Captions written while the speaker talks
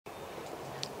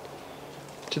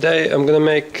Today I'm going to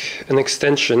make an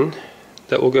extension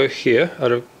that will go here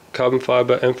out of carbon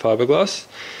fiber and fiberglass.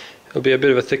 It'll be a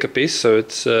bit of a thicker piece, so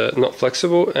it's not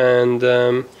flexible, and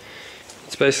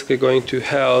it's basically going to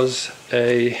house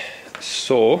a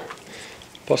saw,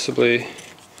 possibly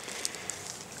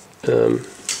a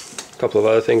couple of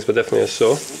other things, but definitely a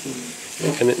saw.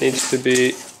 And it needs to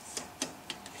be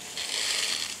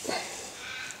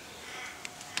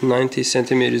 90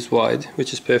 centimeters wide,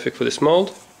 which is perfect for this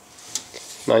mold.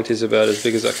 90 is about as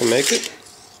big as I can make it.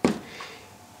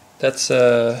 That's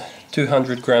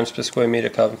 200 grams per square meter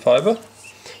carbon fiber.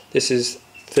 This is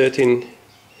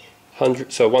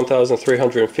 1300, so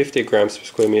 1350 grams per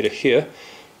square meter here.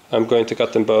 I'm going to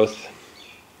cut them both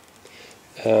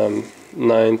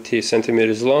 90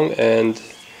 centimeters long and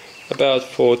about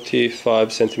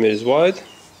 45 centimeters wide.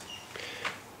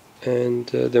 And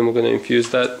then we're going to infuse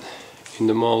that in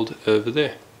the mold over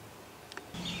there.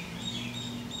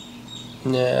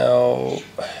 Now,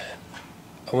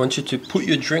 I want you to put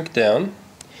your drink down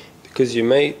because you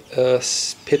may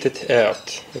spit it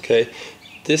out. Okay,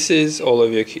 this is all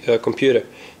over your computer.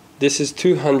 This is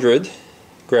 200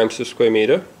 grams per square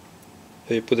meter.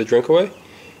 So you put the drink away.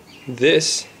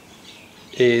 This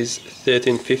is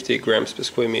 1350 grams per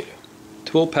square meter.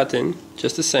 Tool pattern,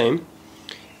 just the same,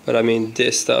 but I mean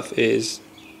this stuff is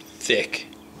thick,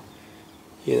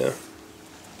 you know,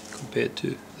 compared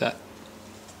to that.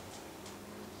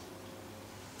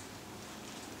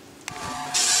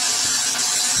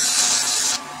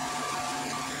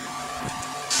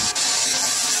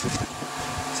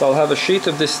 So I'll have a sheet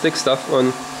of this thick stuff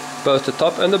on both the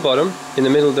top and the bottom. In the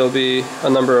middle there'll be a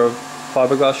number of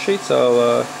fiberglass sheets.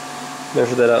 I'll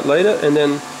measure that out later. And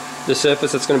then the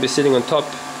surface that's going to be sitting on top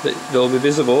that will be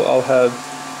visible, I'll have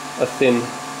a thin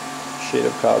sheet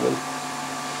of carbon.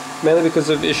 Mainly because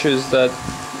of issues that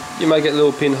you might get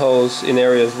little pinholes in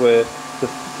areas where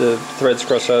the threads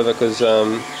cross over, because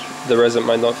the resin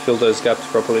might not fill those gaps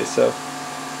properly. So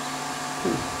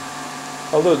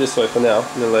I'll do it this way for now,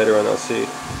 and then later on I'll see.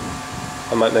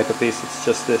 I might make a piece that's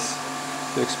just this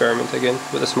to experiment again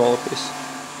with a smaller piece.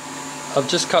 I've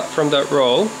just cut from that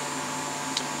roll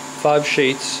 5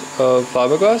 sheets of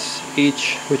fiberglass,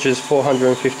 each which is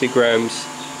 450 grams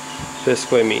per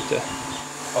square meter.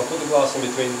 I'll put the glass in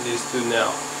between these two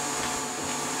now.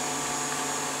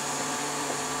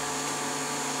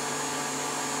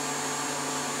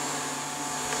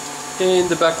 In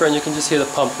the background you can just hear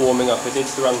the pump warming up. It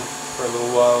needs to run for a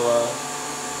little while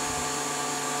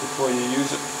before you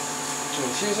use it to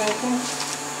infuse anything.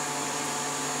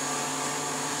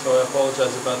 So I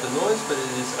apologize about the noise, but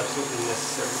it is absolutely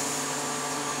necessary.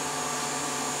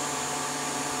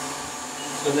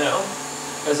 So now,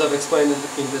 as I've explained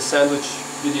in the sandwich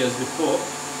videos before,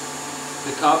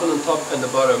 the carbon on top and the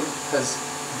bottom has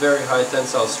very high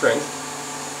tensile strength,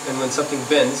 and when something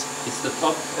bends, it's the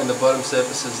top and the bottom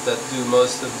surfaces that do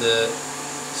most of the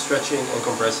stretching and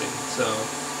compressing. So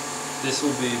this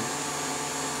will be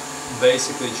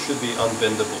basically, it should be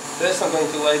unbendable. First I'm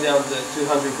going to lay down the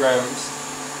 200 grams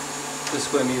per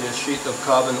square meter sheet of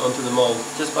carbon onto the mold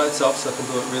just by itself, so I can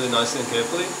do it really nicely and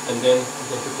carefully, and then I'm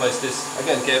going to place this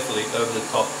again carefully over the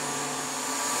top.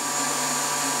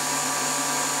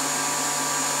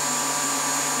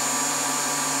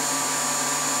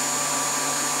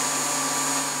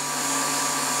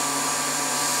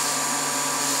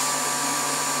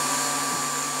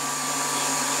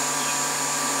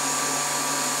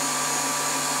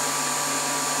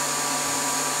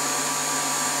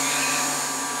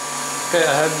 Okay,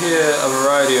 I have here a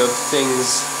variety of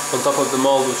things on top of the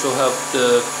mold which will help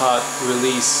the part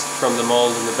release from the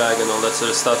mold in the bag and all that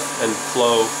sort of stuff, and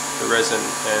flow the resin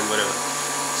and whatever.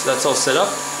 So that's all set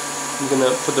up. I'm going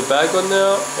to put the bag on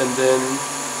now and then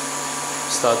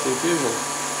start the infusion.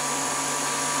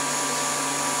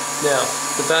 Now,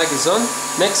 the bag is on.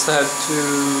 Next I have to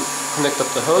connect up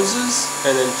the hoses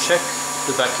and then check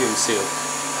the vacuum seal,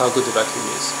 how good the vacuum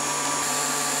is.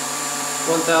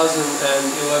 1011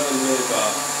 millibar.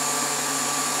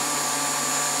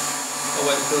 I'll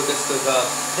wait until it gets to about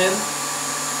 10,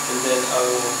 and then I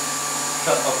will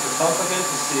cut off the top again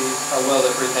to see how well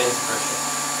it retains the pressure.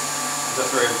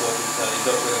 That's very important. You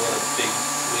don't really want a big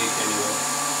leak anywhere.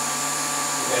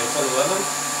 Okay, it's on 11.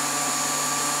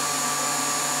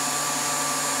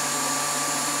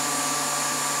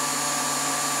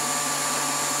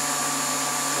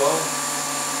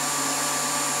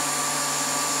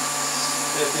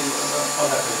 I'll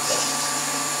have it done.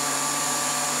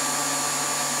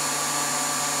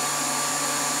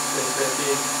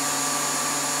 13,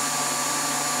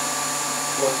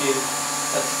 14.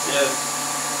 That's okay.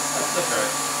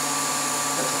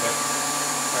 That's okay.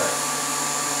 Alright.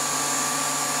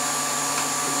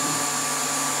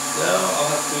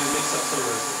 have to mix up some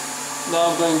resin.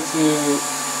 Now I'm going to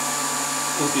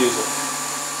infuse it.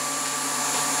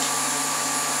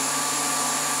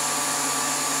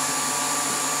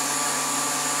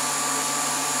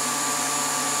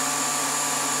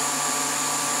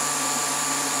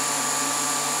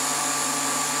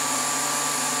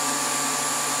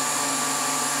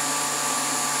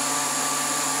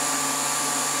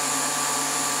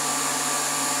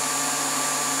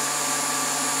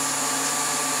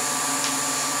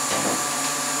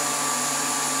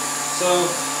 So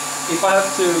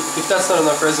if that's not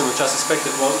enough resin, which I suspect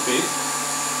it won't be,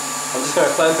 I'm just going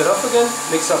to clamp it off again,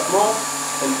 mix up more,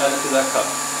 and add it to that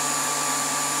cup.